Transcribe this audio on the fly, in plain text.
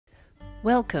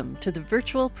Welcome to the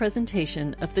virtual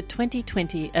presentation of the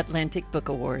 2020 Atlantic Book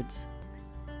Awards.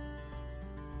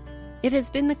 It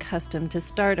has been the custom to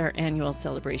start our annual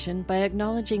celebration by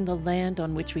acknowledging the land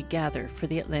on which we gather for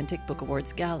the Atlantic Book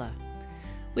Awards Gala.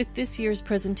 With this year's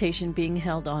presentation being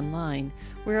held online,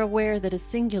 we're aware that a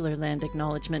singular land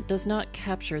acknowledgement does not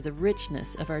capture the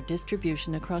richness of our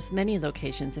distribution across many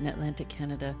locations in Atlantic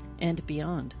Canada and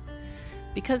beyond.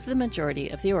 Because the majority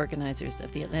of the organizers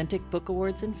of the Atlantic Book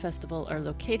Awards and Festival are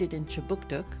located in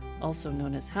Kjipuktuk, also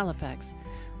known as Halifax,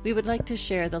 we would like to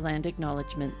share the land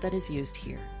acknowledgement that is used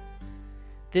here.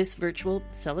 This virtual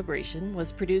celebration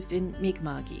was produced in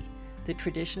Mi'kma'ki, the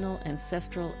traditional,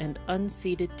 ancestral, and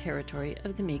unceded territory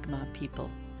of the Mi'kmaq people.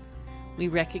 We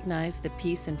recognize the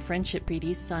peace and friendship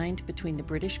treaties signed between the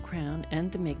British Crown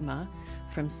and the Mi'kmaq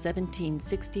from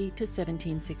 1760 to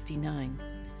 1769.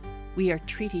 We are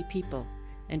treaty people,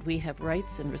 and we have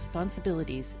rights and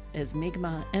responsibilities as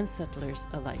Mi'kmaq and settlers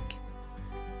alike.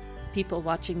 People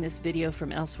watching this video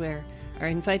from elsewhere are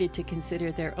invited to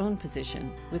consider their own position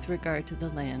with regard to the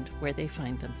land where they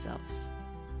find themselves.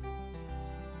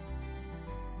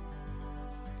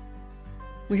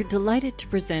 We're delighted to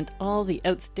present all the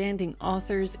outstanding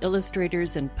authors,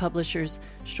 illustrators, and publishers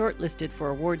shortlisted for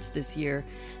awards this year,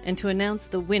 and to announce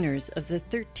the winners of the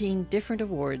 13 different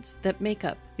awards that make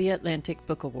up the Atlantic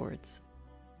Book Awards.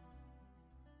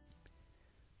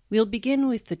 We'll begin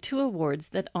with the two awards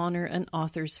that honor an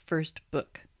author's first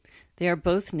book. They are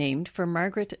both named for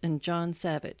Margaret and John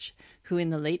Savage, who in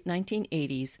the late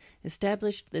 1980s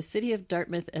established the city of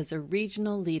Dartmouth as a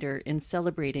regional leader in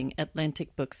celebrating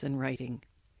Atlantic books and writing.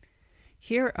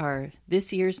 Here are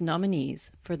this year's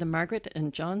nominees for the Margaret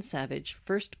and John Savage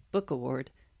First Book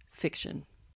Award, Fiction.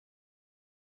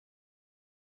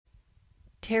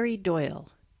 Terry Doyle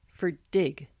for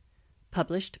Dig,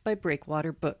 published by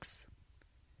Breakwater Books.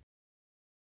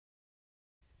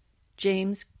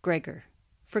 James Gregor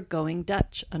for Going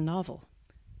Dutch, a novel,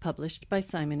 published by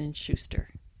Simon & Schuster.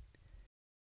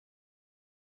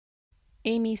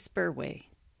 Amy Spurway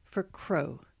for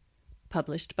Crow,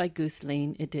 published by Goose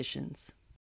Lane Editions.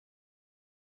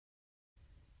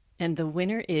 And the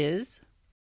winner is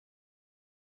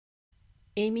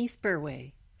Amy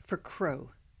Spurway for Crow.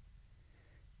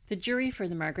 The jury for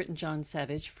the Margaret and John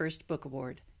Savage First Book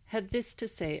Award had this to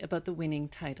say about the winning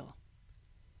title.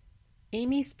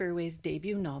 Amy Spurway's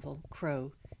debut novel,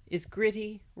 Crow, is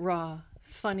gritty, raw,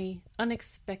 funny,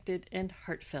 unexpected, and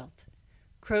heartfelt.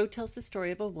 Crow tells the story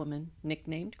of a woman,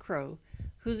 nicknamed Crow,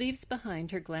 who leaves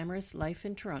behind her glamorous life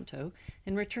in Toronto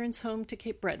and returns home to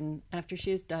Cape Breton after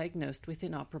she is diagnosed with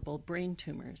inoperable brain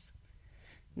tumors.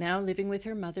 Now living with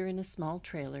her mother in a small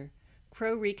trailer,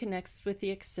 Crow reconnects with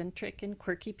the eccentric and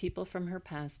quirky people from her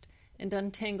past and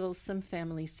untangles some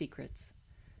family secrets.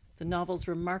 The novel's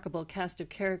remarkable cast of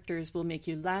characters will make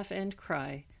you laugh and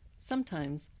cry,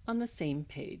 sometimes on the same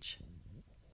page.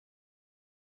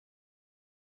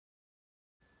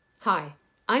 Hi,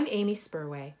 I'm Amy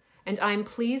Spurway, and I'm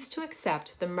pleased to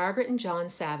accept the Margaret and John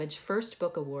Savage First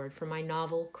Book Award for my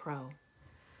novel, Crow.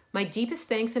 My deepest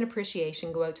thanks and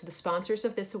appreciation go out to the sponsors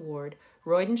of this award,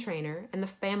 Royden Traynor and the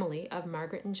family of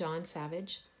Margaret and John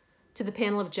Savage, to the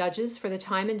panel of judges for the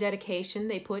time and dedication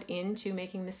they put into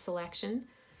making this selection,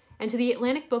 and to the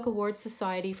Atlantic Book Awards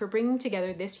Society for bringing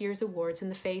together this year's awards in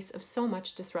the face of so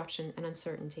much disruption and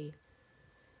uncertainty.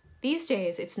 These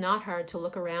days, it's not hard to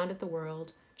look around at the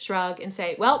world, shrug, and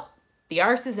say, well, the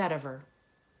arse is ediver.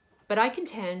 But I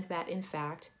contend that, in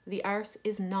fact, the arse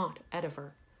is not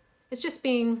ediver. It's just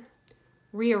being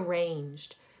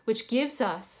rearranged, which gives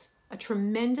us a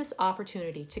tremendous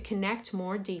opportunity to connect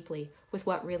more deeply with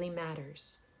what really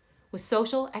matters, with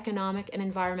social, economic, and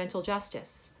environmental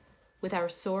justice, with our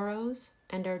sorrows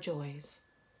and our joys,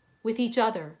 with each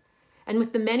other, and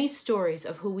with the many stories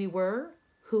of who we were,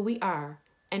 who we are,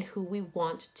 and who we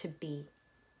want to be.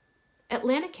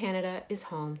 Atlantic Canada is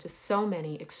home to so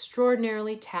many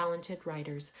extraordinarily talented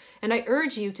writers, and I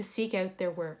urge you to seek out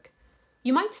their work.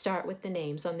 You might start with the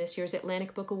names on this year's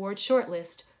Atlantic Book Award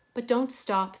shortlist, but don't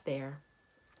stop there.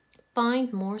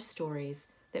 Find more stories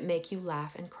that make you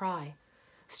laugh and cry,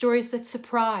 stories that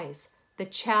surprise,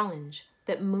 that challenge,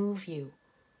 that move you.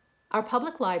 Our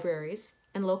public libraries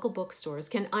and local bookstores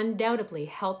can undoubtedly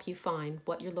help you find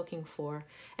what you're looking for,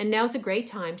 and now's a great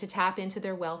time to tap into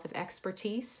their wealth of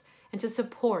expertise and to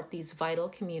support these vital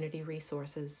community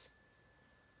resources.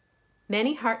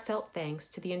 Many heartfelt thanks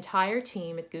to the entire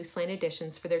team at Goose Lane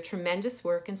Editions for their tremendous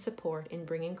work and support in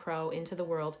bringing Crow into the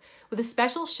world, with a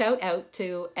special shout out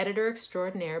to editor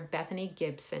extraordinaire Bethany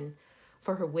Gibson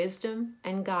for her wisdom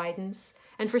and guidance,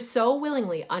 and for so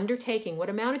willingly undertaking what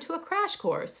amounted to a crash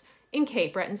course in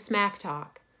Cape Breton smack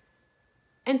talk.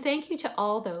 And thank you to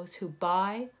all those who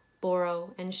buy,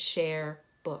 borrow, and share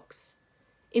books.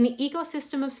 In the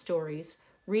ecosystem of stories,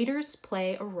 readers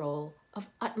play a role of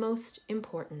utmost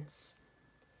importance.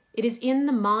 It is in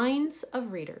the minds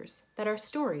of readers that our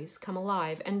stories come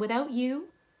alive, and without you,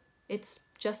 it's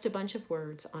just a bunch of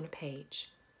words on a page.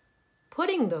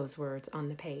 Putting those words on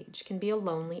the page can be a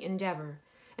lonely endeavor,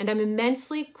 and I'm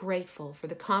immensely grateful for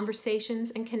the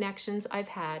conversations and connections I've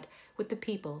had with the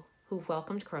people who've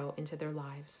welcomed Crow into their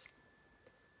lives.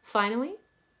 Finally,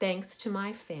 thanks to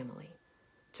my family.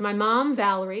 To my mom,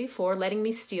 Valerie, for letting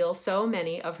me steal so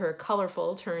many of her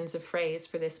colorful turns of phrase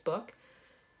for this book,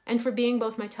 and for being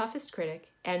both my toughest critic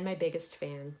and my biggest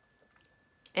fan.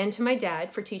 And to my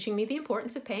dad for teaching me the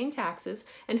importance of paying taxes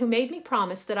and who made me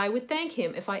promise that I would thank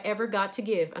him if I ever got to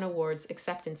give an awards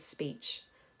acceptance speech.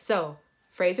 So,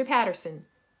 Fraser Patterson,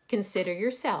 consider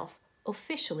yourself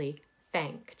officially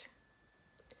thanked.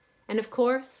 And of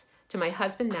course, to my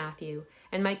husband Matthew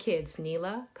and my kids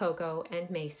Neela, Coco, and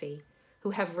Macy,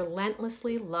 who have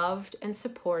relentlessly loved and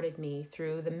supported me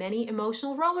through the many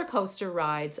emotional roller coaster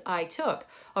rides I took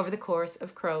over the course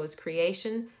of Crow's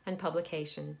creation and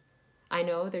publication. I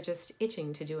know they're just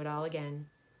itching to do it all again.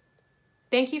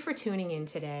 Thank you for tuning in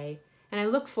today, and I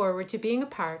look forward to being a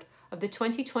part of the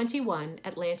 2021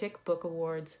 Atlantic Book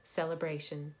Awards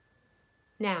celebration.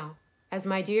 Now, as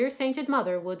my dear sainted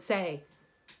mother would say,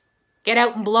 get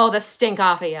out and blow the stink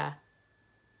off of ya.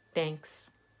 Thanks.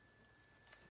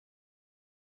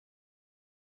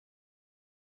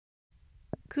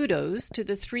 Kudos to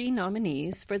the 3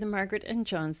 nominees for the Margaret and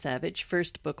John Savage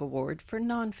First Book Award for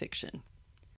Nonfiction.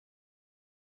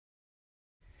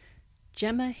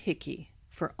 Gemma Hickey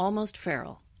for Almost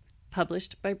Feral,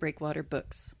 published by Breakwater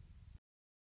Books.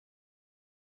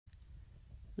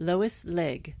 Lois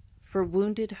Legg for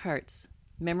Wounded Hearts,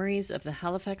 Memories of the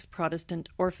Halifax Protestant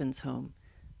Orphans Home,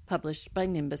 published by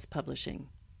Nimbus Publishing.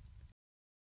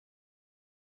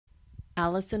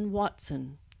 Alison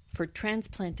Watson for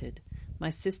Transplanted, My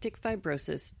Cystic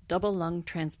Fibrosis Double Lung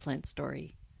Transplant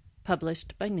Story,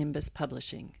 published by Nimbus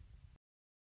Publishing.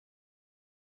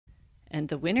 And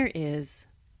the winner is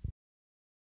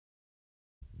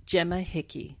Gemma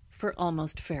Hickey for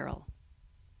Almost Feral.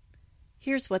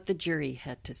 Here's what the jury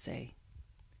had to say.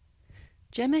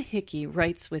 Gemma Hickey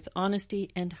writes with honesty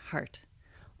and heart.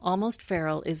 Almost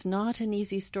Feral is not an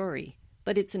easy story,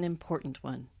 but it's an important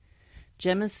one.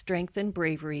 Gemma's strength and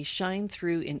bravery shine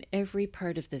through in every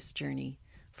part of this journey,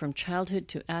 from childhood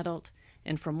to adult,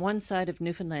 and from one side of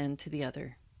Newfoundland to the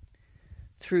other.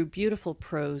 Through beautiful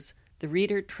prose, the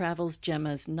reader travels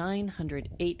Gemma's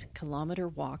 908-kilometer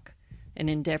walk, an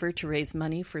endeavor to raise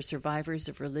money for survivors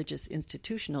of religious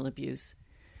institutional abuse,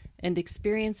 and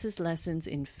experiences lessons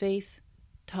in faith,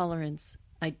 tolerance,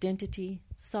 identity,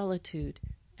 solitude,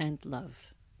 and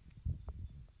love.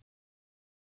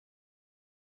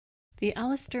 The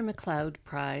Alistair MacLeod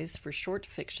Prize for Short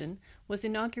Fiction was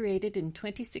inaugurated in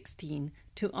 2016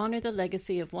 to honor the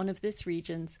legacy of one of this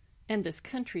region's and this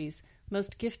country's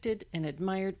most gifted and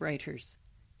admired writers.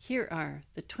 Here are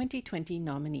the 2020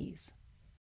 nominees.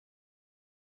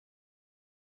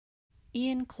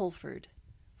 Ian Colford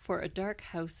for A Dark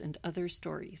House and Other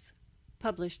Stories,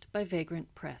 published by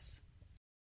Vagrant Press.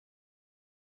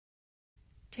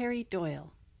 Terry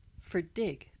Doyle for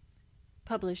Dig,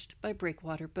 published by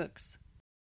Breakwater Books.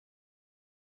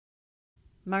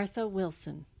 Martha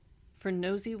Wilson for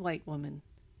Nosy White Woman,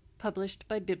 published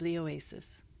by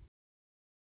Biblioasis.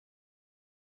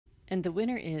 And the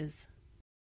winner is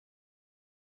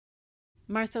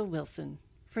Martha Wilson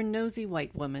for Nosy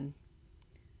White Woman.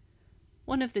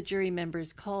 One of the jury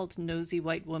members called Nosy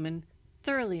White Woman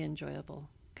thoroughly enjoyable,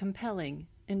 compelling,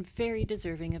 and very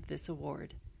deserving of this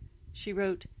award. She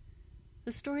wrote,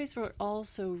 "The stories were all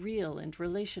so real and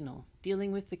relational,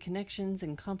 dealing with the connections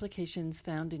and complications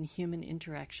found in human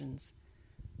interactions.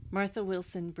 Martha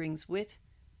Wilson brings wit,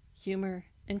 humor,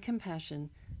 and compassion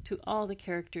to all the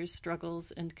characters'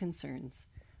 struggles and concerns.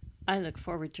 I look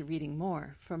forward to reading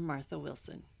more from Martha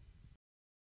Wilson."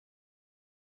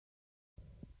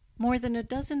 More than a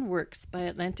dozen works by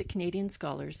Atlantic Canadian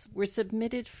scholars were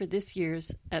submitted for this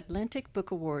year's Atlantic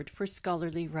Book Award for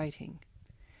Scholarly Writing.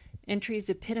 Entries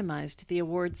epitomized the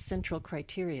award's central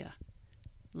criteria: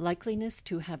 likeliness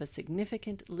to have a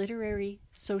significant literary,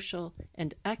 social,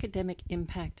 and academic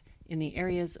impact in the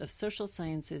areas of social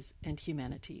sciences and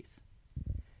humanities.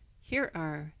 Here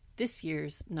are this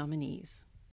year's nominees.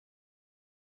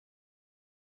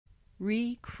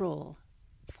 Ree Kroll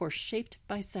for Shaped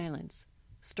by Silence,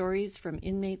 Stories from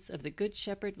Inmates of the Good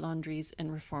Shepherd Laundries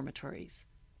and Reformatories,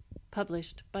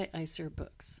 published by Iser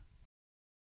Books.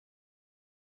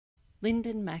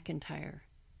 Lyndon McIntyre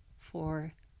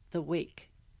for The Wake,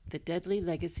 The Deadly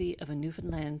Legacy of a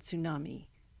Newfoundland Tsunami,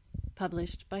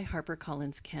 published by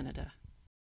HarperCollins Canada.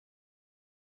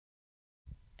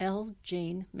 L.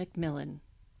 Jane McMillan,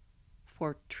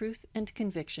 For Truth and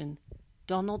Conviction,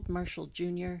 Donald Marshall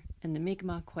Jr. and the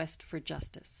Mi'kmaq Quest for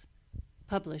Justice,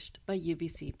 published by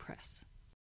UBC Press.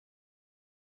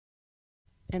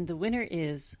 And the winner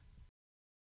is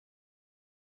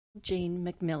Jane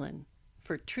McMillan,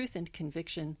 For Truth and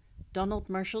Conviction, Donald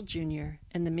Marshall Jr.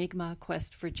 and the Mi'kmaq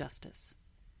Quest for Justice.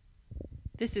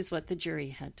 This is what the jury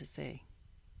had to say.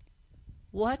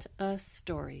 What a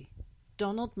story!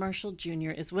 Donald Marshall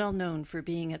Jr. is well known for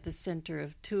being at the center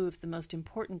of two of the most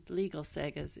important legal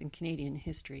sagas in Canadian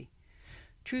history.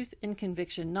 Truth and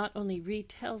Conviction not only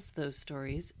retells those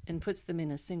stories and puts them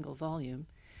in a single volume,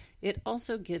 it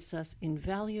also gives us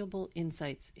invaluable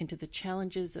insights into the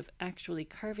challenges of actually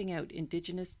carving out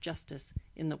Indigenous justice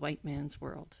in the white man's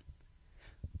world.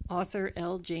 Author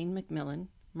L. Jane McMillan,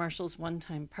 Marshall's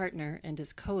one-time partner and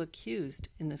his co-accused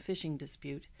in the fishing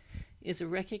dispute, is a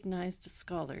recognized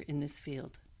scholar in this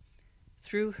field.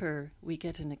 Through her, we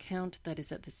get an account that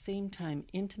is at the same time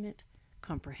intimate,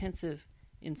 comprehensive,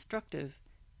 instructive,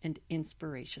 and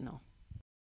inspirational.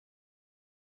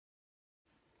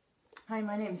 Hi,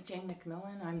 my name is Jane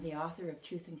McMillan. I'm the author of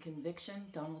Truth and Conviction,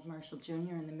 Donald Marshall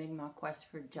Jr. and the Mi'kmaq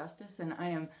Quest for Justice, and I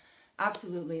am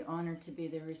absolutely honored to be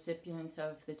the recipient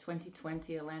of the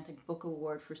 2020 Atlantic Book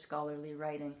Award for Scholarly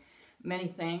Writing. Many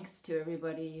thanks to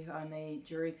everybody on the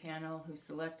jury panel who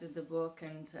selected the book,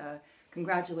 and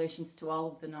congratulations to all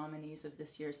of the nominees of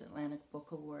this year's Atlantic Book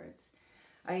Awards.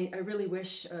 I really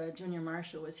wish Junior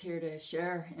Marshall was here to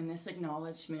share in this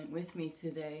acknowledgement with me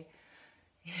today.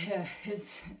 Yeah,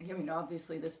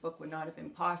 obviously this book would not have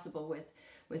been possible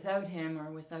without him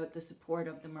or without the support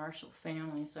of the Marshall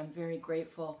family, so I'm very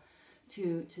grateful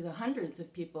to the hundreds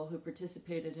of people who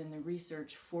participated in the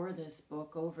research for this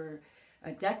book over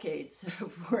decades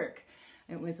of work.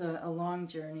 It was a long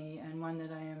journey, and one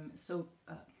that I am so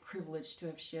privileged to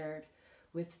have shared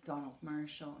with Donald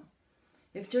Marshall.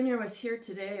 If Junior was here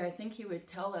today, I think he would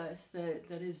tell us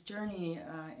that his journey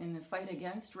in the fight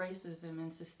against racism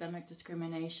and systemic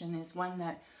discrimination is one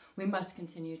that we must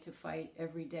continue to fight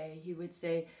every day. He would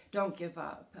say, don't give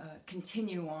up,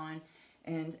 continue on,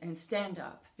 and stand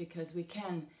up, because we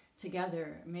can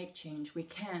together make change. We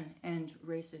can end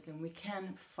racism. We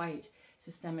can fight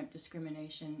systemic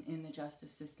discrimination in the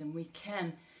justice system. We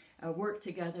can work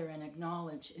together and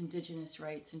acknowledge Indigenous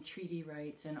rights and treaty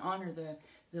rights and honor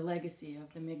the legacy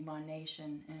of the Mi'kmaq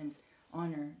Nation and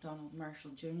honor Donald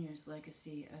Marshall Jr.'s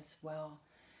legacy as well.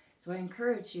 So I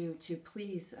encourage you to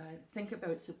please think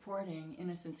about supporting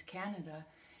Innocence Canada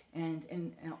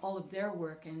and all of their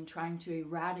work in trying to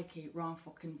eradicate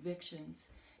wrongful convictions.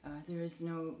 There is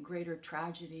no greater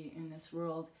tragedy in this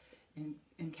world in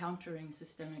encountering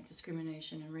systemic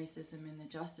discrimination and racism in the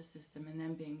justice system and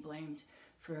then being blamed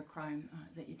for a crime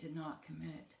that you did not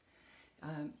commit.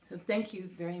 So thank you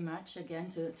very much again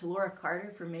to Laura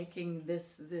Carter for making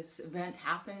this event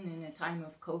happen in a time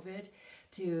of COVID,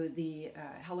 to the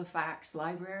Halifax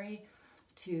Library,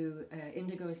 to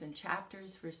Indigos and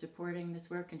Chapters for supporting this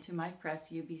work, and to my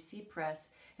press, UBC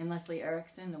Press, and Leslie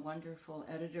Erickson, the wonderful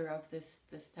editor of this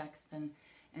text,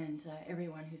 and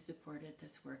everyone who supported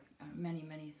this work. Many,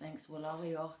 many thanks.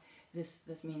 Walalio,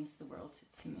 this means the world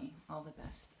to me. All the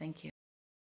best. Thank you.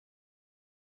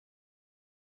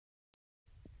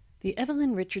 The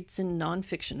Evelyn Richardson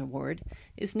Nonfiction Award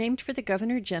is named for the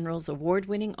Governor-General's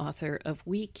award-winning author of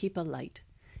We Keep a Light,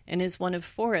 and is one of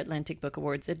 4 Atlantic Book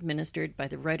Awards administered by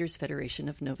the Writers' Federation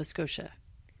of Nova Scotia.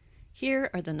 Here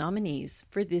are the nominees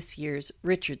for this year's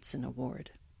Richardson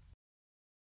Award.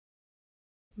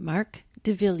 Mark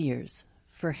de Villiers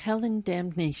for Hell and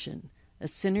Damnation, A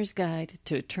Sinner's Guide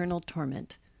to Eternal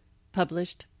Torment,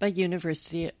 published by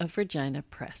University of Regina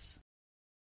Press.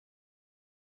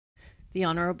 The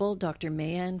Honourable Dr.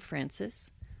 Mayanne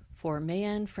Francis for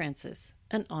Mayanne Francis,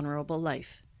 An Honourable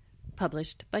Life,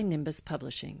 published by Nimbus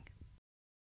Publishing.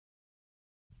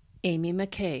 Amy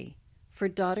McKay for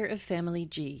Daughter of Family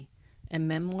G, a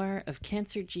memoir of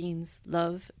cancer genes,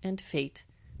 love, and fate,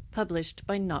 published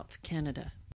by Knopf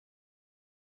Canada.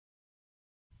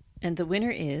 And the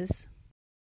winner is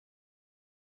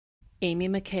Amy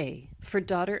McKay for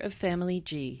Daughter of Family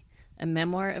G, a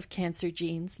memoir of cancer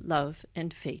genes, love,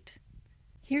 and fate.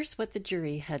 Here's what the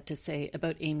jury had to say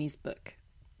about Amy's book.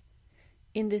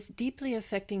 In this deeply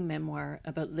affecting memoir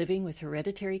about living with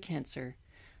hereditary cancer,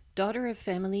 Daughter of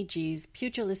Family G's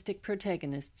pugilistic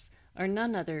protagonists are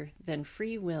none other than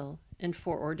free will and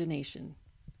foreordination.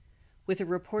 With a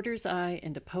reporter's eye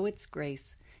and a poet's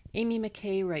grace, Amy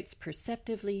McKay writes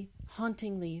perceptively,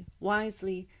 hauntingly,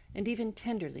 wisely, and even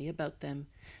tenderly about them,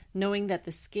 knowing that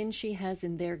the skin she has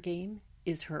in their game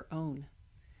is her own.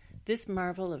 This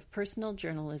marvel of personal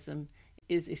journalism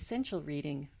is essential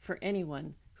reading for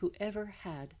anyone who ever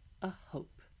had a hope.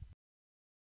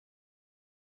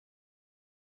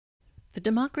 The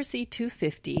Democracy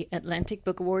 250 Atlantic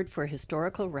Book Award for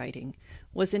Historical Writing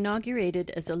was inaugurated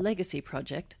as a legacy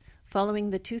project following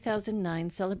the 2009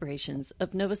 celebrations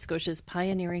of Nova Scotia's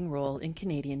pioneering role in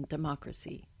Canadian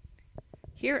democracy.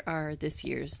 Here are this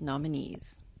year's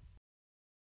nominees.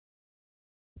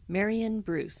 Marion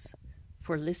Bruce,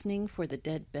 for Listening for the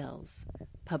Dead Bells,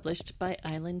 published by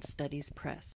Island Studies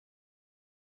Press.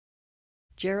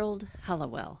 Gerald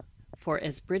Hallowell, for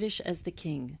As British as the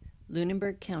King,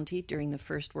 Lunenburg County during the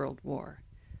First World War,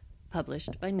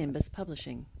 published by Nimbus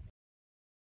Publishing.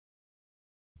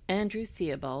 Andrew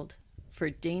Theobald, for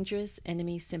Dangerous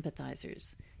Enemy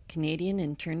Sympathizers, Canadian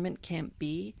Internment Camp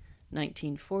B,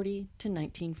 1940 to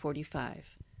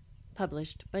 1945,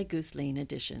 published by Goose Lane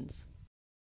Editions.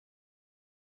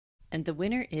 And the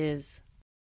winner is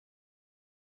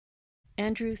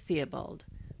Andrew Theobald,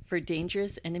 for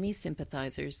Dangerous Enemy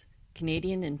Sympathizers,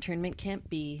 Canadian Internment Camp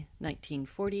B,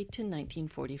 1940 to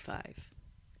 1945.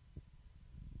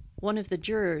 One of the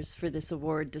jurors for this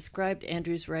award described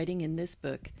Andrew's writing in this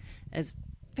book as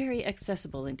very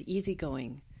accessible and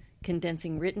easygoing,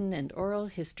 condensing written and oral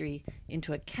history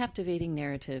into a captivating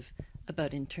narrative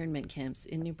about internment camps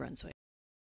in New Brunswick.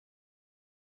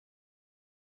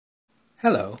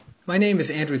 Hello, my name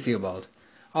is Andrew Theobald,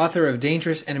 author of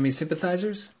Dangerous Enemy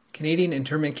Sympathizers, Canadian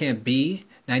Internment Camp B,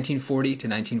 1940 to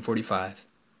 1945.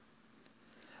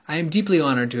 I am deeply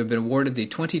honored to have been awarded the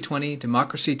 2020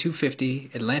 Democracy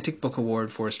 250 Atlantic Book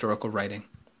Award for Historical Writing.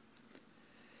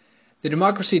 The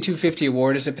Democracy 250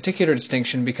 Award is a particular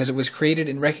distinction because it was created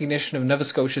in recognition of Nova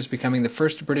Scotia's becoming the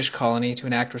first British colony to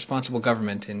enact responsible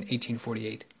government in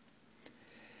 1848.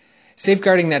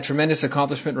 Safeguarding that tremendous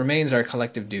accomplishment remains our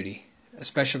collective duty,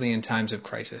 especially in times of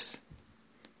crisis.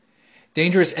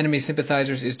 Dangerous Enemy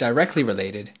Sympathizers is directly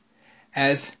related,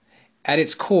 as at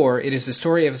its core it is the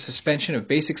story of a suspension of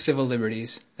basic civil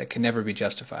liberties that can never be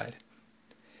justified.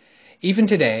 Even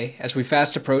today, as we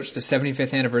fast approach the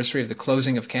 75th anniversary of the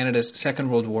closing of Canada's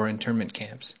Second World War internment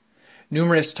camps,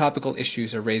 numerous topical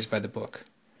issues are raised by the book,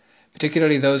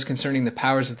 particularly those concerning the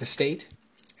powers of the state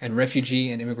and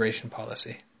refugee and immigration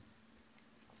policy.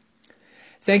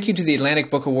 Thank you to the Atlantic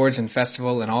Book Awards and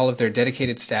Festival and all of their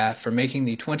dedicated staff for making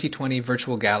the 2020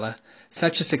 virtual gala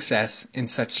such a success in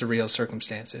such surreal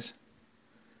circumstances.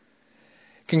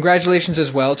 Congratulations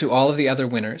as well to all of the other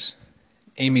winners.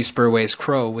 Amy Spurway's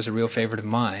Crow was a real favorite of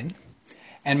mine,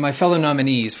 and my fellow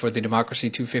nominees for the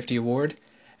Democracy 250 Award,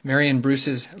 Marion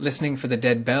Bruce's Listening for the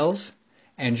Dead Bells,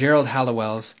 and Gerald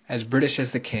Hallowell's As British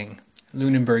as the King,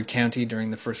 Lunenburg County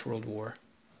during the First World War.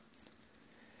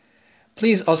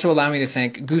 Please also allow me to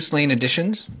thank Goose Lane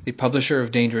Editions, the publisher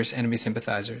of Dangerous Enemy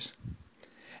Sympathizers.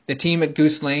 The team at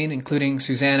Goose Lane, including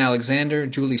Suzanne Alexander,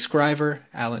 Julie Scriver,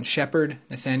 Alan Shepard,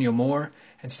 Nathaniel Moore,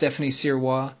 and Stephanie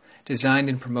Sirois, designed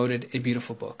and promoted a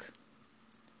beautiful book.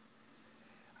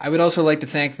 I would also like to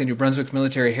thank the New Brunswick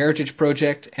Military Heritage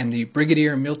Project and the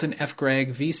Brigadier Milton F. Gregg,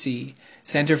 V.C.,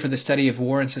 Center for the Study of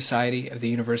War and Society of the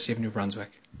University of New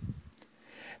Brunswick.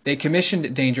 They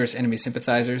commissioned Dangerous Enemy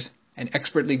Sympathizers and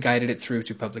expertly guided it through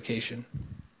to publication.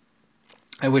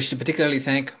 I wish to particularly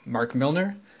thank Mark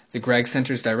Milner, the Gregg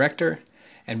Center's director,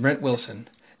 and Brent Wilson,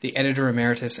 the editor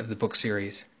emeritus of the book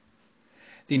series.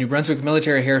 The New Brunswick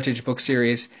Military Heritage book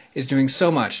series is doing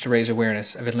so much to raise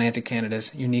awareness of Atlantic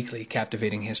Canada's uniquely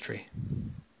captivating history.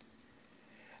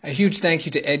 A huge thank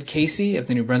you to Ed Casey of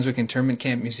the New Brunswick Internment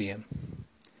Camp Museum.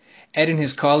 Ed and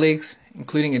his colleagues,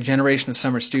 including a generation of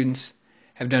summer students,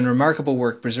 have done remarkable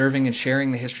work preserving and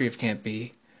sharing the history of Camp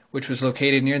B, which was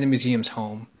located near the museum's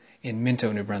home in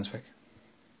Minto, New Brunswick.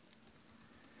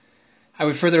 I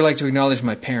would further like to acknowledge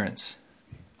my parents.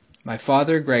 My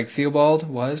father, Greg Theobald,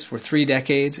 was, for 3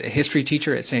 decades, a history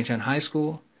teacher at St. John High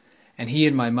School, and he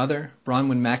and my mother,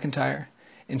 Bronwyn McIntyre,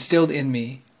 instilled in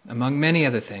me, among many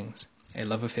other things, a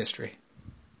love of history.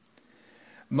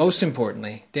 Most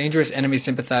importantly, Dangerous Enemy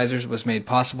Sympathizers was made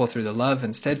possible through the love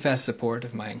and steadfast support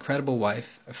of my incredible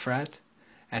wife, Efrat,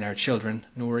 and our children,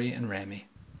 Nouri and Rami.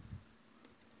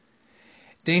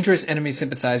 Dangerous Enemy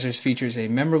Sympathizers features a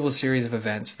memorable series of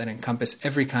events that encompass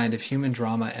every kind of human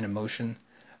drama and emotion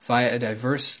via a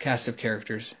diverse cast of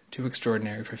characters too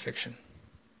extraordinary for fiction.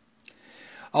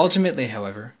 Ultimately,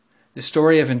 however, the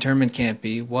story of Internment Camp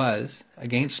B was,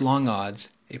 against long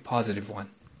odds, a positive one.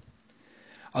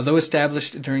 Although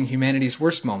established during humanity's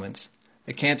worst moments,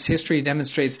 the camp's history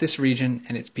demonstrates this region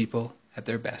and its people at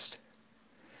their best.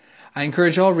 I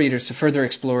encourage all readers to further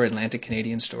explore Atlantic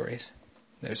Canadian stories.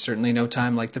 There's certainly no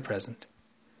time like the present.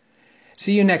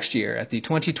 See you next year at the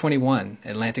 2021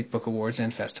 Atlantic Book Awards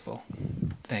and Festival.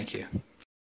 Thank you.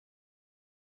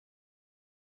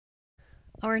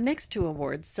 Our next two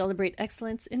awards celebrate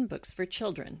excellence in books for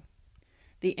children.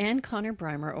 The Anne Connor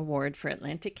Brymer Award for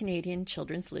Atlantic Canadian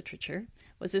Children's Literature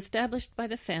was established by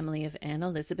the family of Anne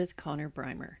Elizabeth Connor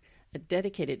Brymer, a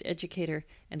dedicated educator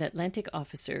and Atlantic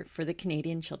officer for the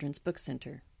Canadian Children's Book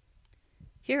Centre.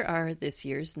 Here are this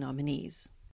year's nominees.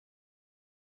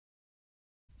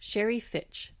 Sherry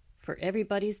Fitch, for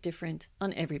Everybody's Different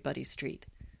on Everybody Street,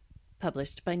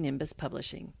 published by Nimbus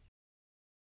Publishing.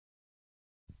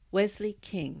 Wesley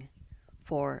King,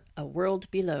 for A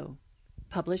World Below,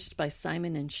 published by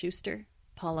Simon & Schuster,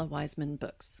 Paula Wiseman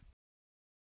Books.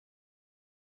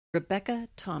 Rebecca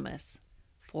Thomas,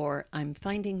 for I'm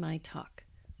Finding My Talk,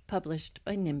 published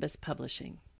by Nimbus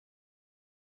Publishing.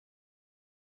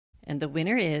 And the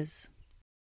winner is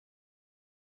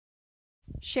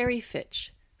Sherry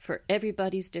Fitch, for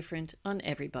Everybody's Different on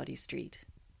Everybody Street.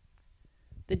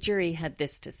 The jury had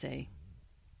this to say.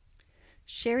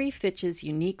 Sherry Fitch's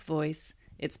unique voice,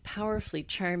 its powerfully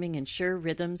charming and sure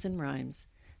rhythms and rhymes,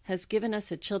 has given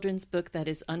us a children's book that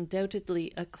is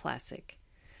undoubtedly a classic.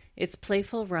 Its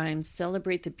playful rhymes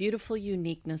celebrate the beautiful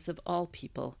uniqueness of all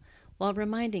people, while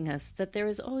reminding us that there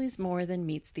is always more than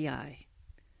meets the eye.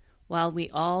 While we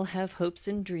all have hopes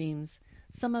and dreams,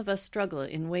 some of us struggle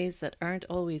in ways that aren't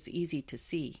always easy to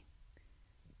see.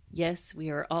 Yes, we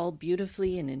are all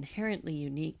beautifully and inherently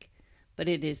unique, but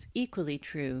it is equally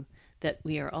true that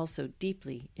we are also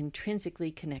deeply,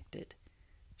 intrinsically connected.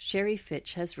 Sherry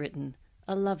Fitch has written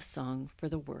a love song for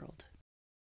the world.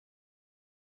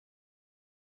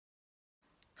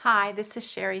 Hi, this is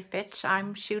Sherry Fitch.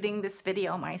 I'm shooting this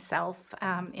video myself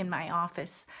in my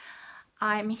office.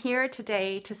 I'm here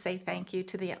today to say thank you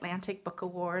to the Atlantic Book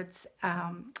Awards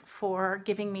for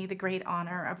giving me the great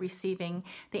honor of receiving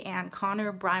the Anne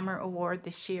Connor Brymer Award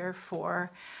this year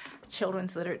for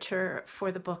children's literature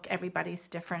for the book Everybody's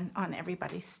Different on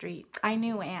Everybody's Street. I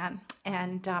knew Anne,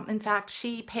 and in fact,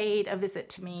 she paid a visit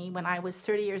to me when I was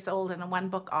 30 years old and a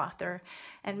one-book author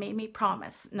and made me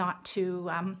promise not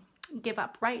to give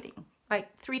up writing.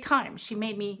 Like 3 times, she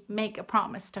made me make a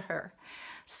promise to her.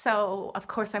 So, of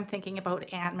course, I'm thinking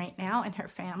about Anne right now and her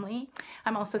family.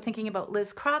 I'm also thinking about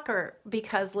Liz Crocker,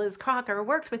 because Liz Crocker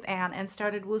worked with Anne and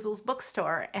started Woozle's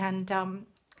bookstore, and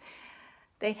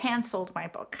they hand-sold my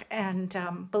book and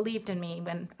believed in me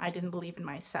when I didn't believe in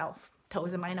myself.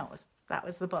 Toes in My Nose, that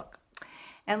was the book.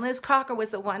 And Liz Crocker was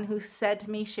the one who said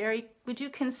to me, Sherry, would you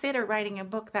consider writing a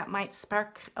book that might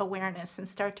spark awareness and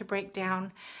start to break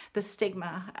down the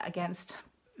stigma against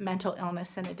mental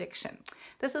illness and addiction?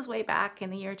 This is way back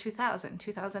in the year 2000,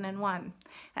 2001.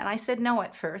 And I said no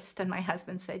at first, and my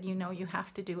husband said, you know, you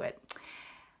have to do it.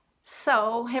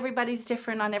 So Everybody's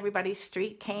Different on Everybody's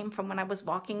Street came from when I was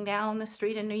walking down the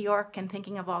street in New York and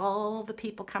thinking of all the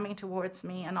people coming towards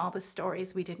me and all the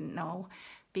stories we didn't know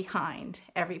behind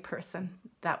every person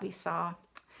that we saw.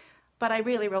 But I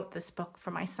really wrote this book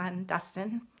for my son,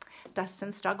 Dustin.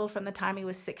 Dustin struggled from the time he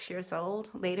was 6 years old,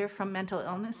 later from mental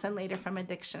illness, and later from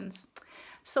addictions.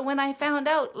 So when I found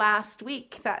out last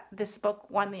week that this book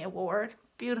won the award,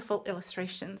 beautiful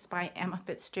illustrations by Emma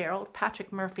Fitzgerald.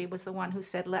 Patrick Murphy was the one who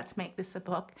said, let's make this a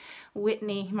book.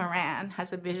 Whitney Moran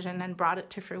has a vision and brought it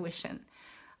to fruition.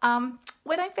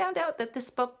 When I found out that this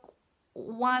book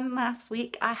won last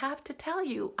week, I have to tell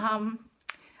you,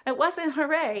 it wasn't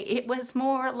hooray. It was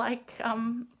more like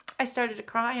I started to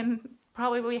cry, and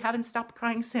probably haven't stopped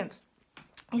crying since.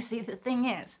 You see, the thing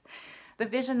is, the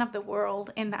vision of the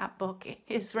world in that book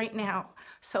is right now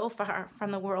so far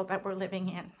from the world that we're living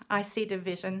in. I see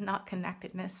division, not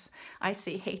connectedness. I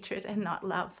see hatred and not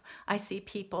love. I see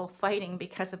people fighting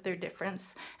because of their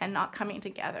difference and not coming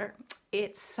together.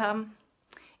 It's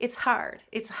hard.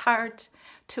 It's hard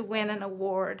to win an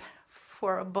award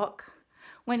for a book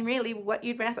when really what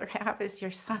you'd rather have is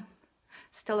your son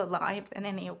still alive than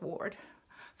any award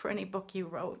for any book you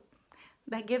wrote.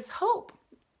 That gives hope.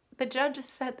 The judges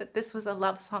said that this was a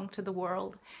love song to the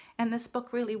world, and this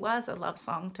book really was a love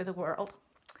song to the world.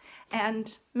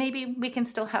 And maybe we can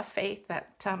still have faith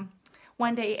that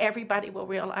one day everybody will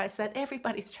realize that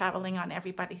everybody's traveling on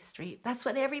everybody's street. That's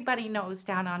what everybody knows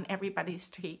down on everybody's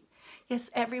street. Yes,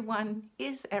 everyone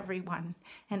is everyone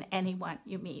and anyone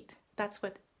you meet. That's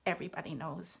what everybody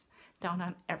knows down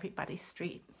on everybody's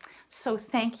street. So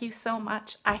thank you so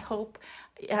much. I hope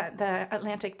the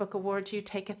Atlantic Book Awards, you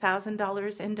take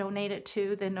 $1,000 and donate it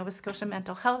to the Nova Scotia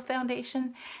Mental Health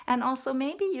Foundation. And also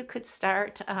maybe you could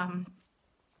start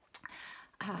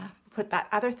put that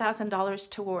other $1,000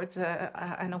 towards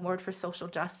an award for social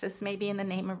justice, maybe in the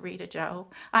name of Rita Joe.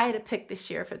 I had a pick this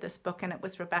year for this book, and it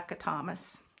was Rebecca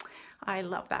Thomas. I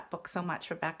love that book so much,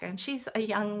 Rebecca. And she's a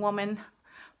young woman,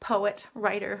 poet,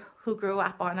 writer, who grew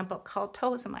up on a book called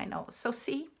Toes in My Nose. So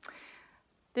see,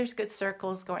 there's good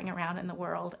circles going around in the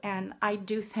world. And I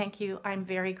do thank you. I'm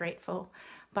very grateful.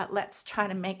 But let's try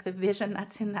to make the vision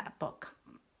that's in that book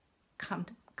come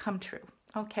true.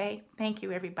 Okay? Thank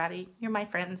you, everybody. You're my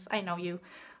friends. I know you.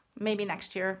 Maybe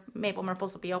next year, Maple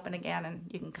Myrtles will be open again, and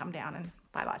you can come down and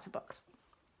buy lots of books.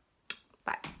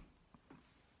 Bye.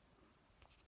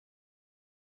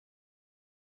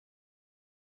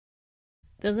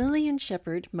 The Lillian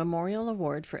Shepherd Memorial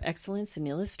Award for Excellence in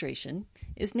Illustration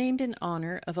is named in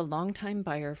honor of a longtime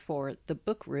buyer for The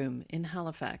Book Room in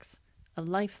Halifax, a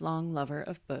lifelong lover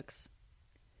of books.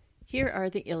 Here are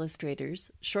the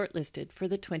illustrators shortlisted for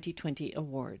the 2020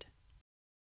 award.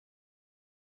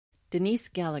 Denise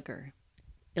Gallagher,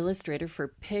 illustrator for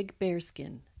Peg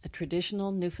Bearskin, a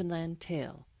traditional Newfoundland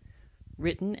tale,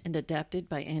 written and adapted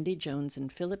by Andy Jones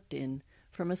and Philip Dinn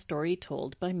from a story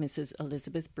told by Mrs.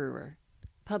 Elizabeth Brewer,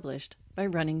 published by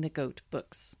Running the Goat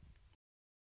Books.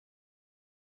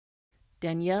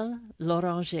 Danielle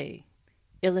Loranger,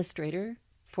 illustrator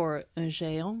for Un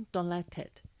géant dans la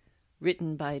tête,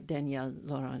 written by Danielle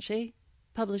Loranger,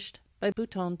 published by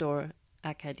Bouton d'Or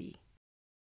Acadie.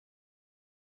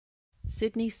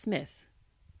 Sydney Smith,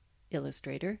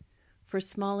 illustrator for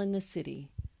Small in the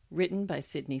City, written by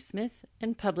Sydney Smith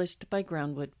and published by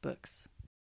Groundwood Books.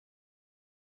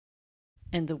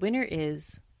 And the winner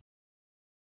is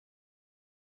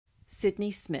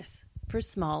Sydney Smith for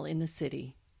Small in the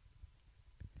City.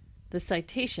 The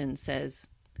citation says,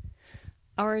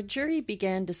 "Our jury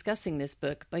began discussing this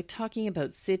book by talking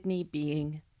about Sydney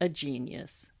being a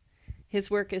genius.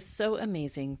 His work is so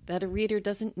amazing that a reader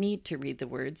doesn't need to read the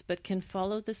words but can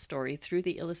follow the story through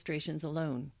the illustrations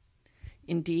alone.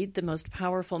 Indeed, the most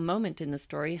powerful moment in the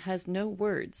story has no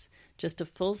words, just a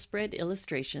full-spread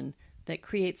illustration that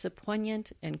creates a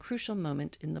poignant and crucial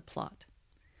moment in the plot.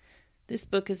 This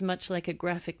book is much like a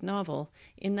graphic novel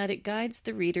in that it guides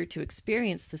the reader to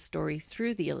experience the story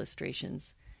through the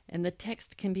illustrations, and the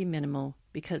text can be minimal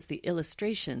because the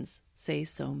illustrations say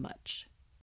so much."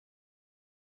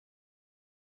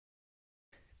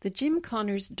 The Jim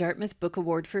Connors Dartmouth Book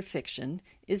Award for Fiction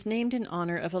is named in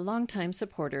honor of a longtime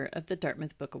supporter of the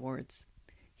Dartmouth Book Awards.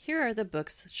 Here are the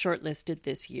books shortlisted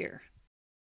this year.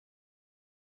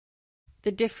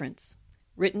 The Difference,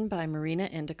 written by Marina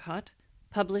Endicott,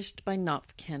 published by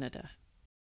Knopf Canada.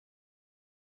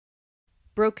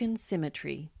 Broken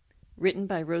Symmetry, written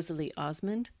by Rosalie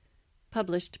Osmond,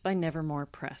 published by Nevermore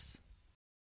Press.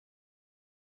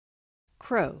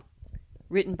 Crow,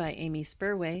 written by Amy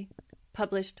Spurway,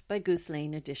 published by Goose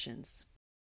Lane Editions.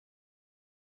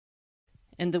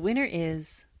 And the winner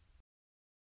is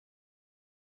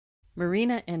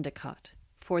Marina Endicott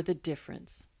for The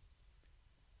Difference.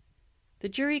 The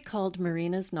jury called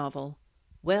Marina's novel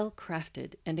well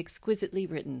crafted and exquisitely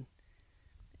written,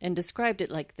 and described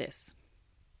it like this: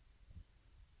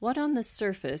 "What on the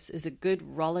surface is a good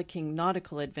rollicking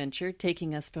nautical adventure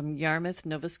taking us from Yarmouth,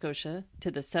 Nova Scotia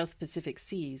to the South Pacific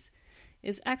Seas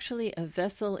is actually a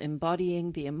vessel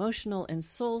embodying the emotional and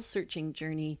soul-searching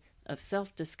journey of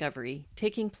self-discovery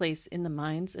taking place in the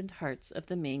minds and hearts of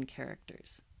the main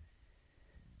characters."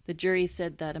 The jury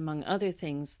said that, among other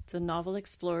things, the novel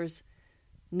explores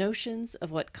notions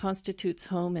of what constitutes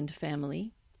home and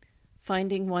family,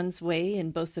 finding one's way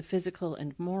in both the physical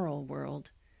and moral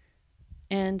world,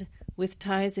 and, with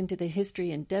ties into the history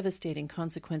and devastating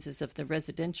consequences of the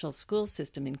residential school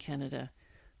system in Canada,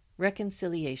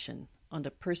 reconciliation on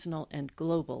a personal and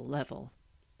global level.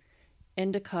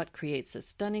 Endicott creates a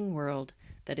stunning world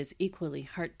that is equally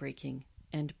heartbreaking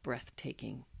and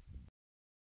breathtaking.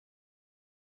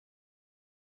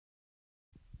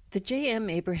 The J.M.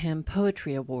 Abraham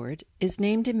Poetry Award is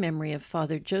named in memory of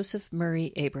Father Joseph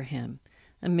Murray Abraham,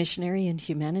 a missionary and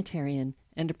humanitarian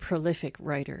and a prolific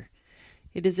writer.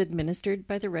 It is administered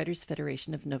by the Writers'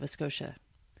 Federation of Nova Scotia.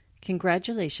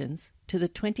 Congratulations to the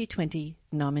 2020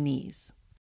 nominees.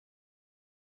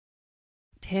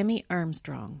 Tammy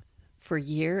Armstrong for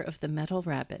Year of the Metal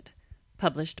Rabbit,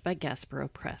 published by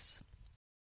Gaspereau Press.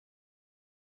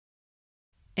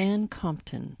 Anne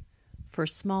Compton for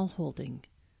Small Holding,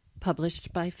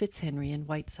 published by Fitzhenry and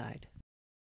Whiteside.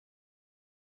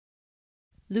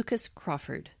 Lucas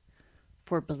Crawford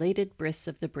for Belated Briss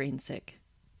of the Brainsick,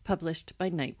 published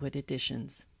by Nightwood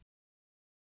Editions.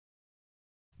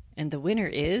 And the winner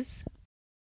is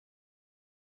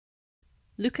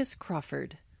Lucas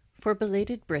Crawford for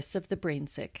Belated Briss of the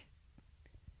Brainsick.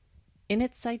 In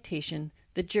its citation,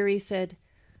 the jury said,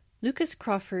 Lucas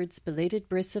Crawford's Belated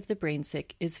Bris of the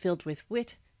Brainsick is filled with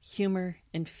wit, humor,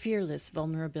 and fearless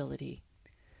vulnerability.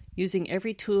 Using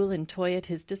every tool and toy at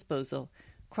his disposal,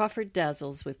 Crawford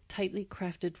dazzles with tightly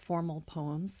crafted formal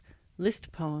poems,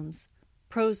 list poems,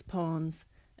 prose poems,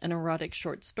 an erotic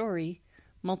short story,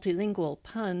 multilingual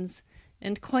puns,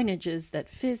 and coinages that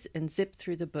fizz and zip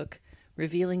through the book,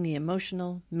 revealing the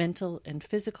emotional, mental, and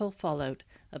physical fallout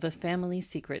of a family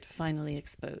secret finally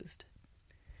exposed.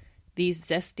 These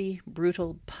zesty,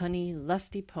 brutal, punny,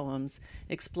 lusty poems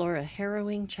explore a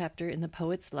harrowing chapter in the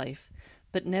poet's life,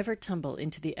 but never tumble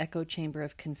into the echo chamber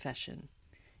of confession.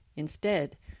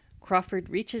 Instead, Crawford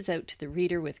reaches out to the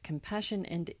reader with compassion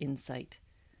and insight.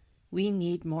 We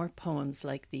need more poems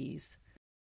like these.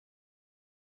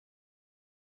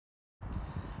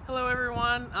 Hello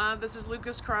everyone, this is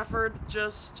Lucas Crawford,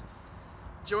 just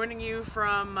joining you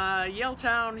from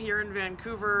Yaletown here in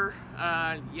Vancouver.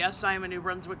 Yes, I am a New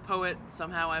Brunswick poet.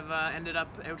 Somehow I've ended up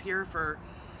out here for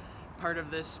part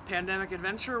of this pandemic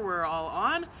adventure we're all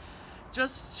on.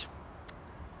 Just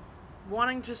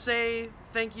wanting to say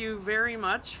thank you very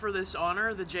much for this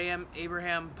honor, the J.M.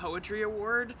 Abraham Poetry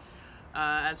Award.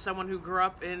 As someone who grew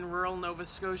up in rural Nova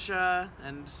Scotia,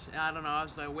 and I don't know, I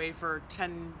was away for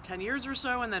 10 years or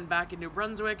so, and then back in New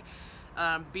Brunswick,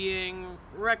 being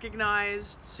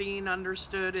recognized, seen,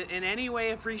 understood, in any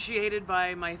way appreciated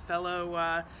by my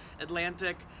fellow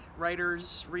Atlantic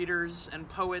writers, readers, and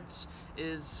poets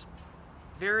is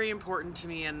very important to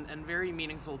me and very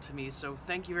meaningful to me, so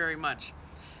thank you very much.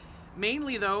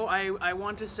 Mainly, though, I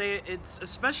want to say it's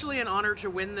especially an honor to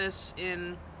win this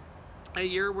in a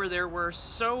year where there were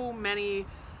so many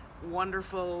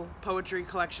wonderful poetry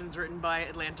collections written by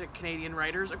Atlantic Canadian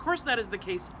writers. Of course, that is the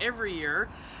case every year,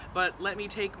 but let me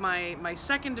take my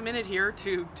second minute here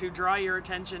to draw your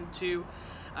attention to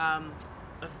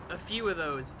a few of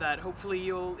those that hopefully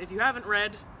you'll, if you haven't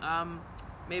read,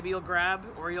 maybe you'll grab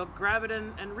it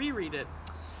and reread it.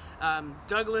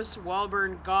 Douglas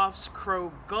Walburn Goff's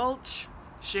Crow Gulch,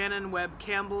 Shannon Webb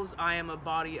Campbell's I Am a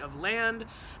Body of Land,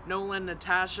 Nolan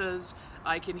Natasha's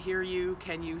I Can Hear You,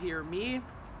 Can You Hear Me,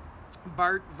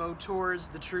 Bart Vautour's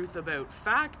The Truth About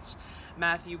Facts,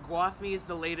 Matthew Gwathmey's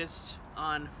the latest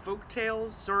on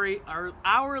folktales,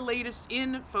 our latest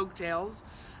in folktales.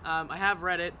 I have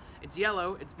read it. It's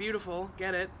yellow, it's beautiful,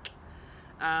 get it.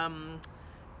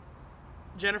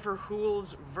 Jennifer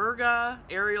Hoole's Virga,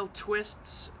 Ariel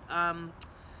Twist's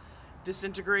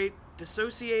Disintegrate,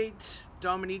 Dissociate,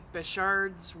 Dominique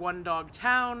Béchard's One Dog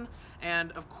Town,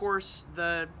 and of course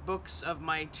the books of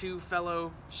my two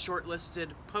fellow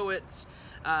shortlisted poets,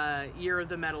 Year of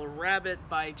the Metal Rabbit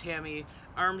by Tammy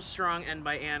Armstrong and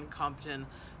by Anne Compton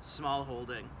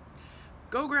Smallholding.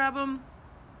 Go grab them,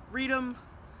 read them,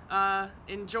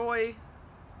 enjoy,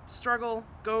 struggle,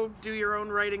 go do your own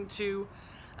writing too,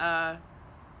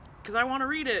 because I want to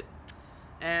read it.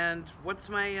 And what's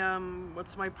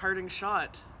my parting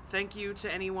shot? Thank you to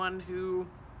anyone who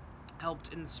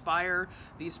helped inspire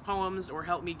these poems or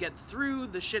helped me get through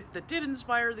the shit that did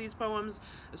inspire these poems,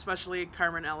 especially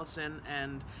Carmen Ellison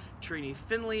and Trini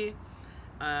Finley.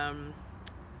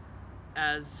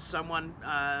 As someone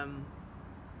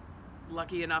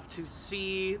lucky enough to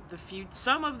see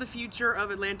some of the future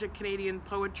of Atlantic Canadian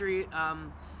poetry,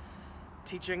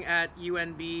 teaching at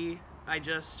UNB,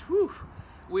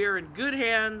 we are in good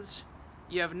hands.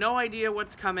 You have no idea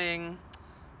what's coming.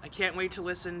 I can't wait to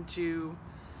listen to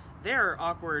their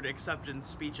awkward acceptance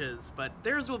speeches, but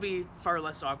theirs will be far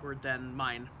less awkward than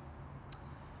mine.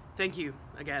 Thank you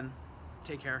again.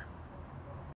 Take care.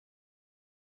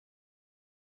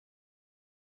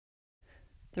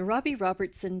 The Robbie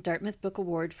Robertson Dartmouth Book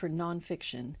Award for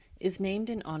Nonfiction is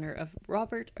named in honor of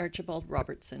Robert Archibald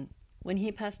Robertson. When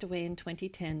he passed away in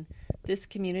 2010, this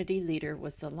community leader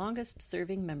was the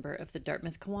longest-serving member of the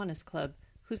Dartmouth Kiwanis Club,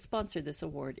 who sponsored this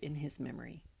award in his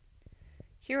memory.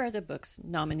 Here are the books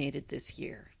nominated this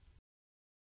year.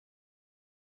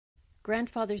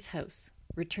 Grandfather's House,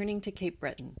 Returning to Cape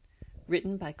Breton,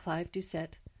 written by Clive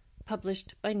Doucette,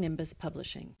 published by Nimbus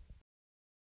Publishing.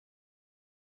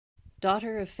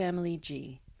 Daughter of Family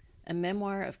G, a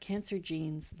memoir of cancer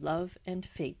genes, love, and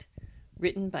fate,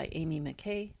 written by Amy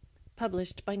McKay,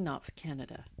 published by Knopf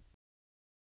Canada.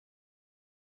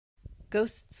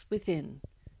 Ghosts Within,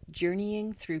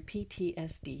 Journeying Through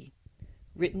PTSD,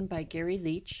 written by Gary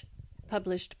Leach,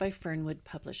 published by Fernwood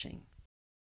Publishing.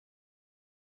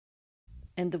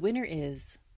 And the winner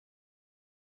is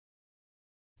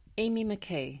Amy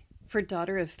McKay for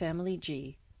Daughter of Family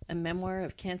G, a memoir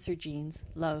of cancer genes,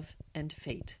 love, and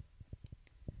fate.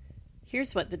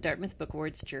 Here's what the Dartmouth Book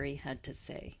Awards jury had to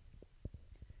say.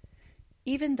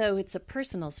 Even though it's a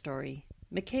personal story,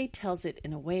 McKay tells it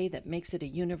in a way that makes it a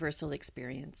universal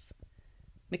experience.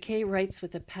 McKay writes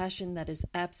with a passion that is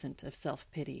absent of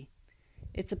self-pity.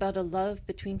 It's about a love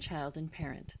between child and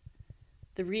parent.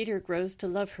 The reader grows to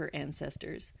love her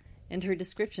ancestors, and her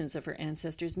descriptions of her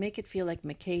ancestors make it feel like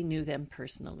McKay knew them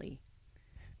personally.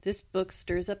 This book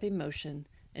stirs up emotion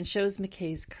and shows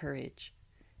McKay's courage.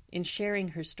 In sharing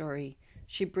her story,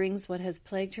 she brings what has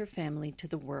plagued her family to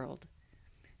the world.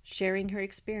 Sharing her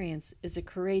experience is a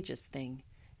courageous thing,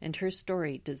 and her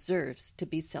story deserves to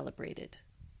be celebrated.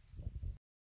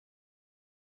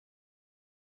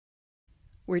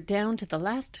 We're down to the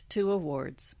last 2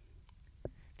 awards.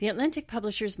 The Atlantic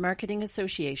Publishers Marketing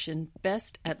Association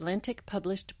Best Atlantic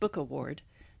Published Book Award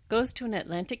goes to an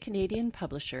Atlantic Canadian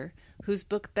publisher whose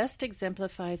book best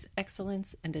exemplifies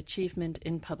excellence and achievement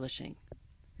in publishing.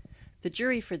 The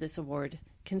jury for this award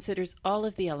considers all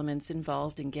of the elements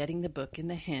involved in getting the book in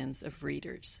the hands of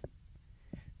readers.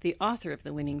 The author of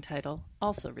the winning title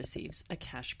also receives a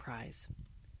cash prize.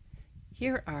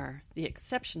 Here are the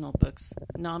exceptional books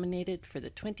nominated for the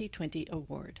 2020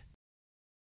 award.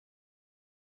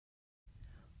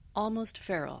 Almost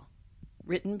Feral,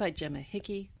 written by Gemma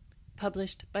Hickey,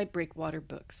 published by Breakwater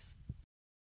Books.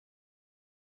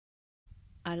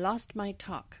 I Lost My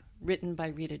Talk, written by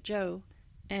Rita Joe,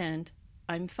 and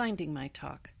I'm Finding My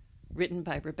Talk, written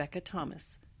by Rebecca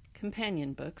Thomas,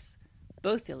 companion books,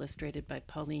 both illustrated by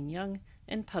Pauline Young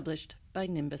and published by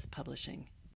Nimbus Publishing.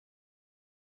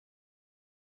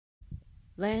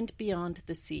 Land Beyond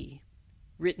the Sea,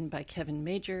 written by Kevin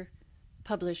Major,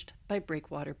 published by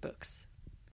Breakwater Books.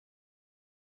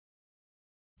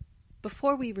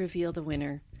 Before we reveal the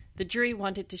winner, the jury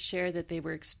wanted to share that they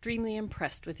were extremely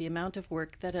impressed with the amount of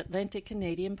work that Atlantic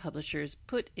Canadian publishers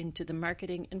put into the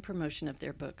marketing and promotion of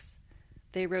their books.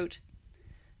 They wrote,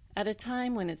 "At a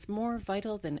time when it's more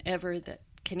vital than ever that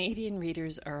Canadian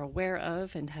readers are aware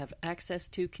of and have access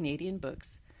to Canadian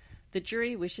books, the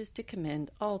jury wishes to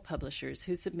commend all publishers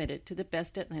who submitted to the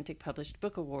Best Atlantic Published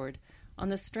Book Award on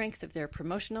the strength of their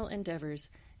promotional endeavors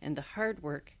and the hard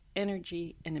work,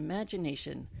 energy, and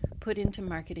imagination put into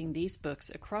marketing these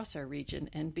books across our region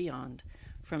and beyond,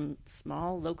 from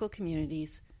small local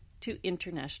communities to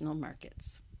international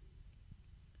markets."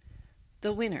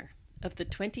 The winner of the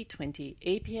 2020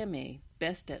 APMA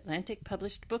Best Atlantic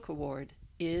Published Book Award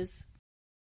is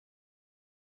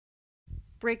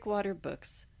Breakwater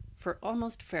Books for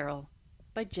Almost Feral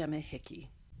by Gemma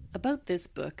Hickey. About this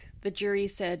book, the jury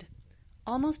said,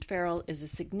 "Almost Feral is a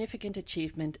significant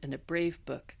achievement and a brave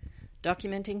book,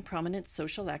 documenting prominent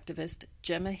social activist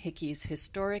Gemma Hickey's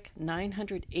historic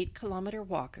 908-kilometer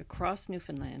walk across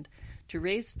Newfoundland to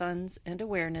raise funds and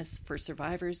awareness for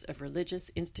survivors of religious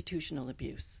institutional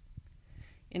abuse.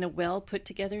 In a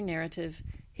well-put-together narrative,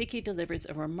 Hickey delivers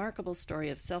a remarkable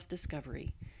story of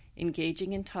self-discovery,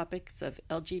 engaging in topics of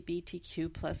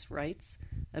LGBTQ+ rights,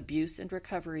 abuse and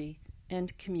recovery,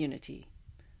 and community.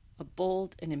 A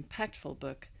bold and impactful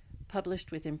book,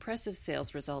 published with impressive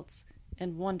sales results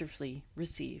and wonderfully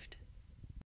received."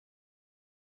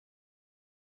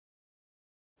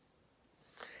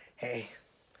 Hey,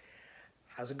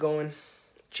 how's it going?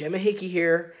 Gemma Hickey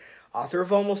here, author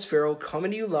of Almost Feral,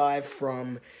 coming to you live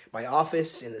from my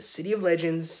office in the City of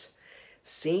Legends,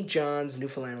 St. John's,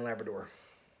 Newfoundland and Labrador.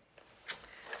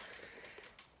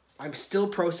 I'm still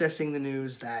processing the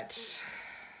news that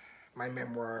my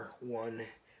memoir won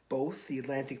both the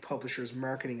Atlantic Publishers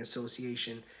Marketing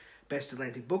Association Best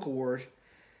Atlantic Book Award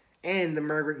and the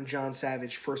Margaret and John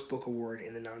Savage First Book Award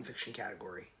in the nonfiction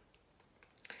category.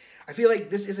 I feel like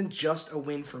this isn't just a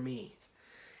win for me.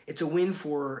 It's a win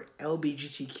for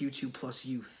LGBTQ2+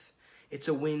 youth. It's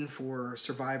a win for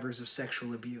survivors of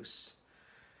sexual abuse.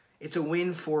 It's a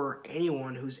win for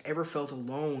anyone who's ever felt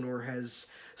alone or has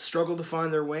struggled to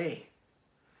find their way.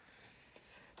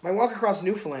 My walk across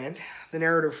Newfoundland, the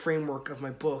narrative framework of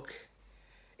my book,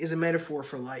 is a metaphor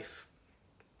for life.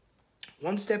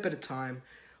 One step at a time,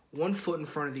 one foot in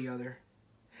front of the other.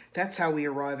 That's how we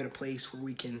arrive at a place where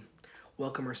we can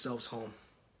welcome ourselves home.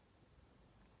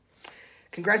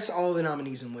 Congrats to all of the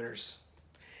nominees and winners.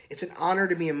 It's an honor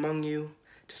to be among you,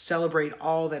 to celebrate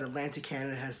all that Atlantic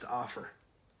Canada has to offer.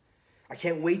 I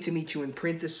can't wait to meet you in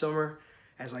print this summer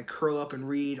as I curl up and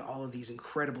read all of these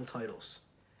incredible titles.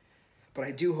 But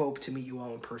I do hope to meet you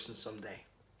all in person someday.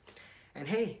 And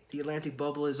hey, the Atlantic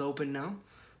Bubble is open now,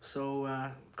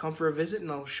 so come for a visit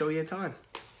and I'll show you a time.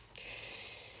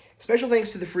 Special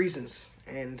thanks to the Friesens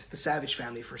and the Savage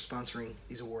family for sponsoring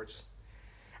these awards.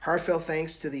 Heartfelt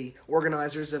thanks to the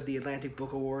organizers of the Atlantic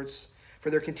Book Awards for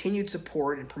their continued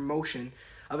support and promotion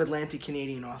of Atlantic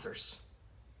Canadian authors.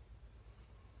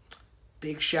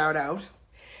 big shout out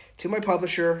to my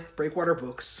publisher, Breakwater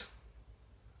Books,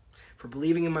 for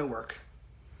believing in my work.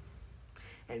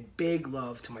 And big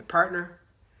love to my partner,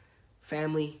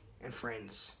 family, and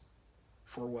friends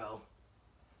for, well,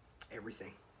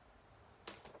 everything.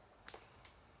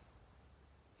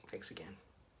 Thanks again.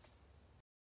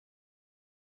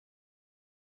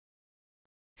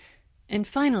 And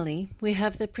finally, we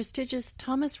have the prestigious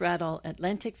Thomas Raddall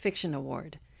Atlantic Fiction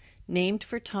Award, named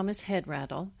for Thomas Head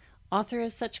Raddall, author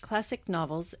of such classic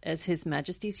novels as His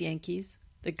Majesty's Yankees,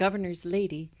 The Governor's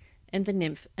Lady, and The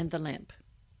Nymph and the Lamp.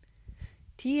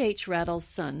 T.H. Raddall's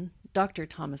son, Dr.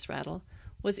 Thomas Raddall,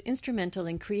 was instrumental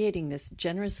in creating this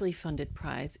generously funded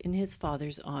prize in his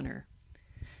father's honor.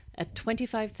 At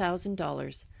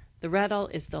 $25,000, the Raddall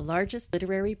is the largest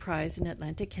literary prize in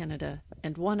Atlantic Canada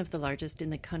and one of the largest in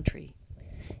the country.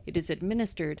 It is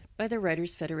administered by the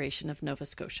Writers' Federation of Nova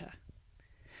Scotia.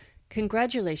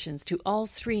 Congratulations to all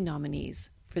 3 nominees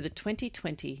for the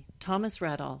 2020 Thomas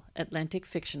Raddall Atlantic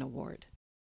Fiction Award.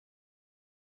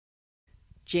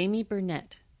 Jamie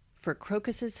Burnett for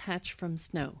Crocuses Hatch from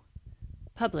Snow,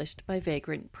 published by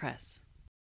Vagrant Press.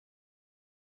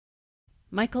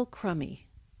 Michael Crummy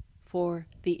for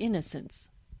The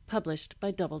Innocents, published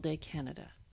by Doubleday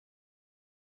Canada.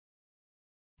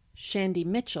 Shandy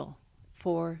Mitchell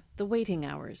for The Waiting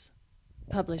Hours,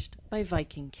 published by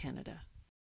Viking Canada.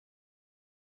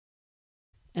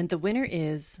 And the winner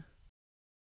is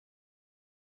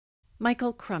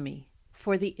Michael Crummy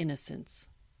for The Innocents.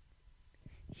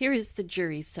 Here is the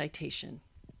jury's citation.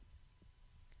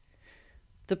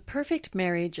 The perfect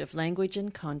marriage of language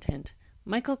and content,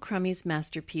 Michael Crummy's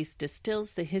masterpiece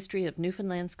distills the history of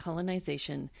Newfoundland's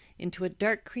colonization into a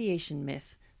dark creation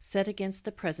myth set against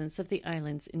the presence of the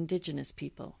island's indigenous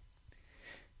people.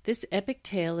 This epic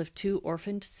tale of 2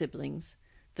 orphaned siblings,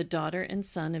 the daughter and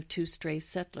son of 2 stray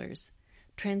settlers,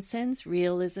 transcends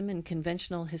realism and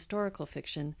conventional historical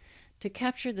fiction to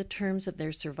capture the terms of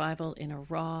their survival in a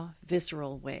raw,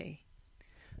 visceral way.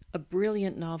 A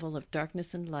brilliant novel of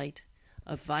darkness and light,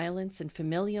 of violence and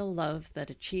familial love that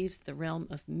achieves the realm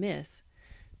of myth,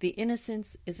 The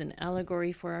Innocents is an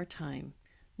allegory for our time,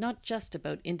 not just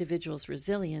about individuals'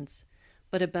 resilience,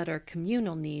 but about our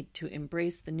communal need to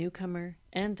embrace the newcomer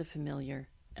and the familiar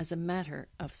as a matter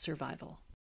of survival.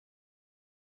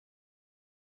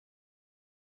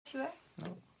 No.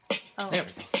 Oh. There we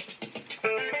go.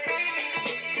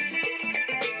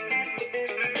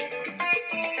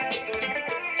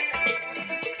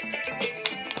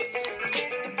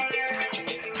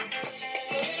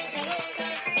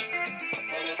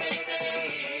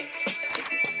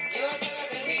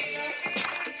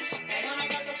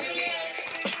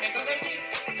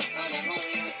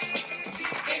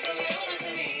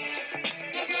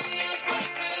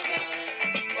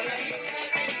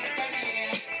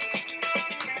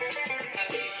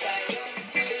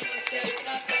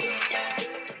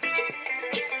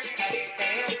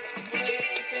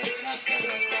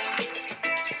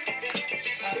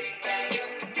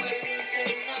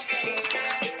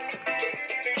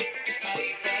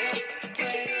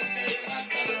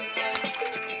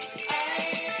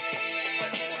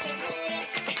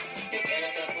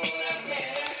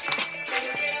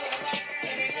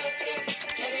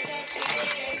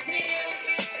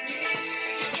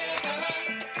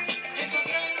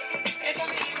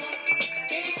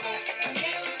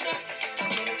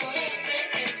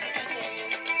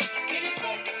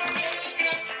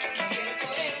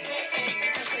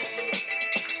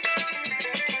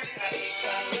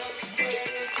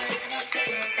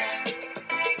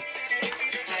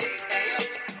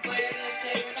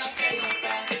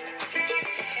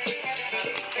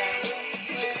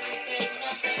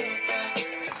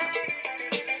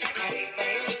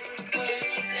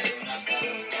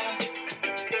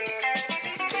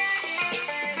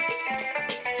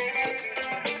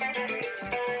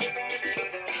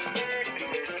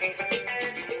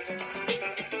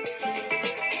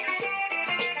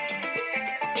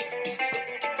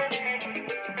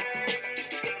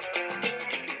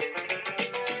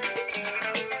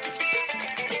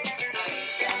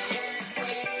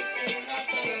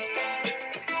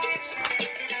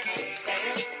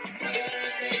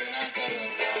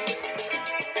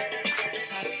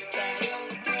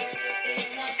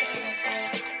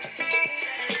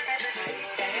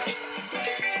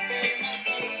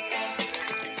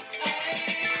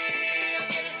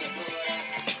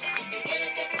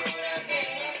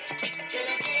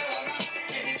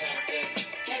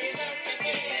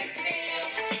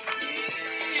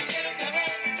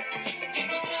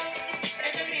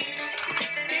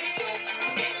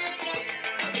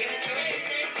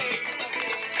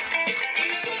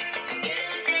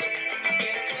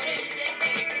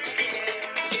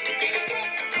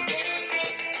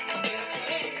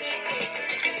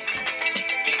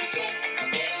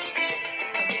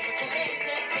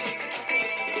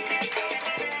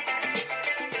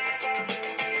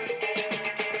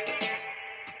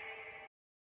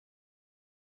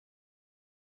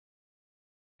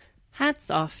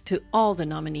 Hats off to all the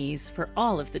nominees for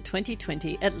all of the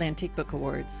 2020 Atlantic Book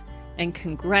Awards, and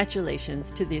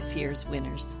congratulations to this year's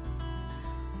winners.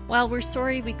 While we're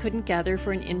sorry we couldn't gather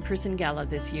for an in-person gala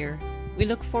this year, we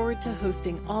look forward to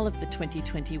hosting all of the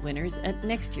 2020 winners at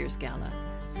next year's gala,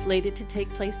 slated to take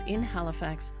place in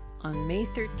Halifax on May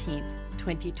 13th,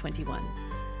 2021.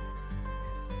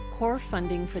 Core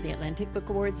funding for the Atlantic Book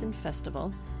Awards and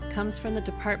Festival comes from the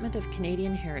Department of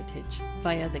Canadian Heritage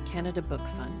via the Canada Book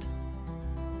Fund.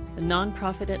 The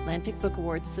non-profit Atlantic Book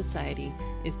Awards Society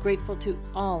is grateful to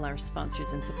all our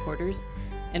sponsors and supporters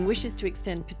and wishes to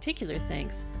extend particular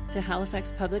thanks to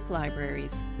Halifax Public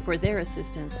Libraries for their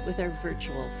assistance with our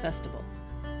virtual festival.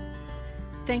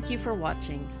 Thank you for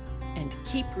watching, and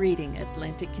keep reading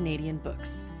Atlantic Canadian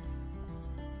books.